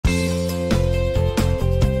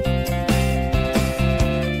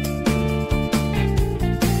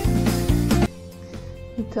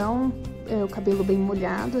cabelo bem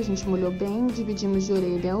molhado, a gente molhou bem, dividimos de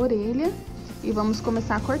orelha a orelha e vamos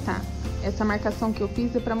começar a cortar. Essa marcação que eu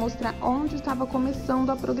fiz é para mostrar onde estava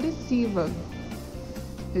começando a progressiva.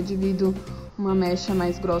 Eu divido uma mecha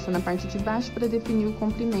mais grossa na parte de baixo para definir o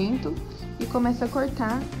comprimento e começo a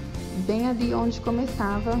cortar bem ali onde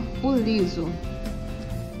começava o liso.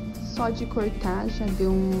 Só de cortar já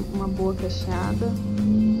deu uma boa cacheada.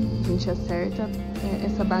 A gente acerta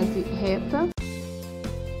essa base reta.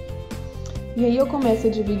 E aí eu começo a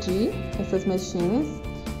dividir essas mechinhas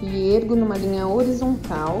e ergo numa linha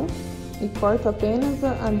horizontal e corto apenas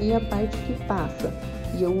ali a parte que passa.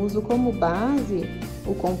 E eu uso como base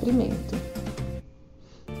o comprimento.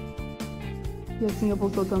 E assim eu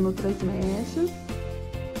vou soltando outras mechas,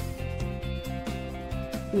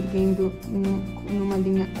 erguendo numa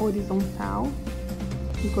linha horizontal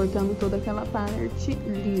e cortando toda aquela parte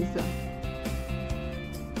lisa.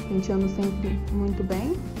 Penteando sempre muito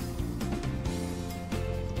bem.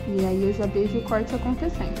 E aí eu já vejo o corte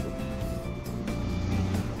acontecendo.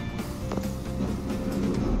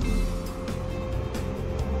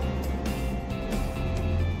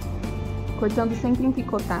 Cortando sempre em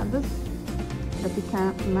picotadas, para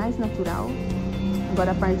ficar mais natural.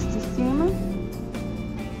 Agora a parte de cima.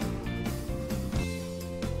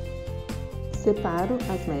 Separo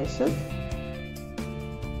as mechas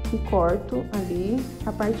e corto ali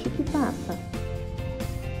a parte que passa.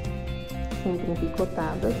 Sempre em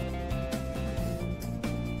picotadas.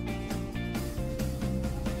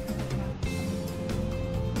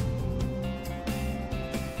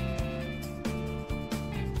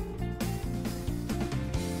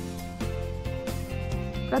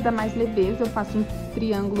 Para dar mais leveza, eu faço um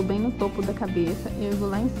triângulo bem no topo da cabeça, ergo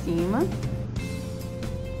lá em cima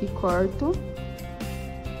e corto.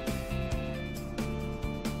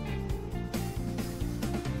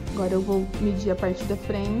 Agora eu vou medir a parte da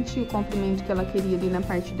frente, o comprimento que ela queria ali na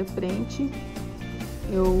parte da frente.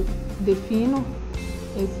 Eu defino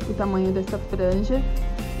o tamanho dessa franja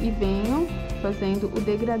e venho fazendo o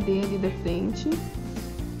degradê ali da frente.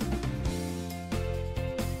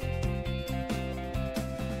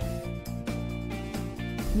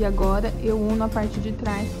 E agora eu uno a parte de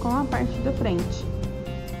trás com a parte da frente,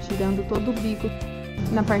 tirando todo o bico.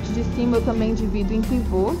 Na parte de cima eu também divido em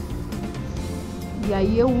pivô. E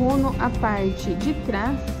aí eu uno a parte de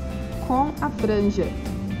trás com a franja.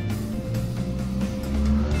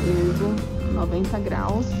 Ergo 90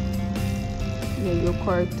 graus. E aí eu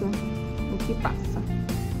corto o que passa.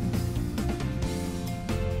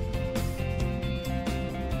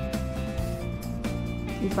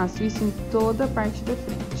 E faço isso em toda a parte da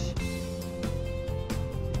frente.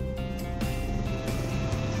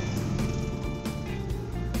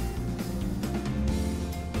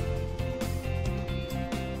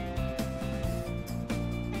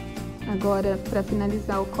 Agora, para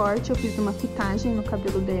finalizar o corte, eu fiz uma fitagem no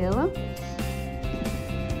cabelo dela.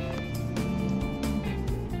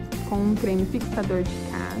 Com um creme fixador de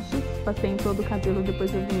cachos. Passei em todo o cabelo,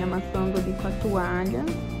 depois eu vim amassando ali com a toalha.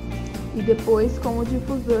 E depois com o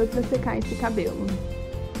difusor para secar esse cabelo.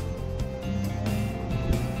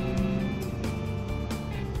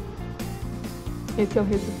 Esse é o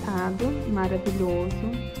resultado maravilhoso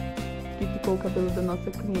que ficou o cabelo da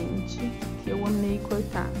nossa cliente, que eu amei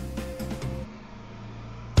cortar.